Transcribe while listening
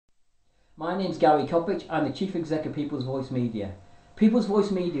My name's Gary Copitch. I'm the Chief Exec of People's Voice Media. People's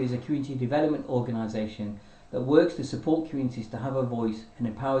Voice Media is a community development organisation that works to support communities to have a voice and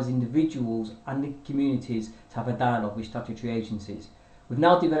empowers individuals and the communities to have a dialogue with statutory agencies. We've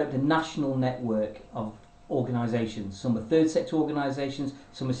now developed a national network of organisations. Some are third sector organisations,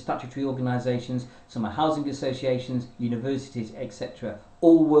 some are statutory organisations, some are housing associations, universities, etc.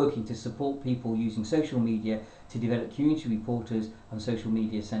 All working to support people using social media to develop community reporters and social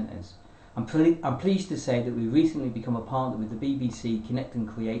media centres. I'm pleased to say that we've recently become a partner with the BBC Connect and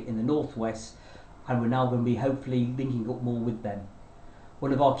Create in the Northwest, and we're now going to be hopefully linking up more with them.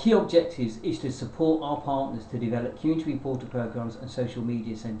 One of our key objectives is to support our partners to develop community reporter programmes and social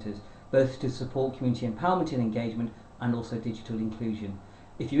media centres, both to support community empowerment and engagement and also digital inclusion.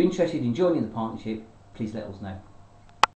 If you're interested in joining the partnership, please let us know.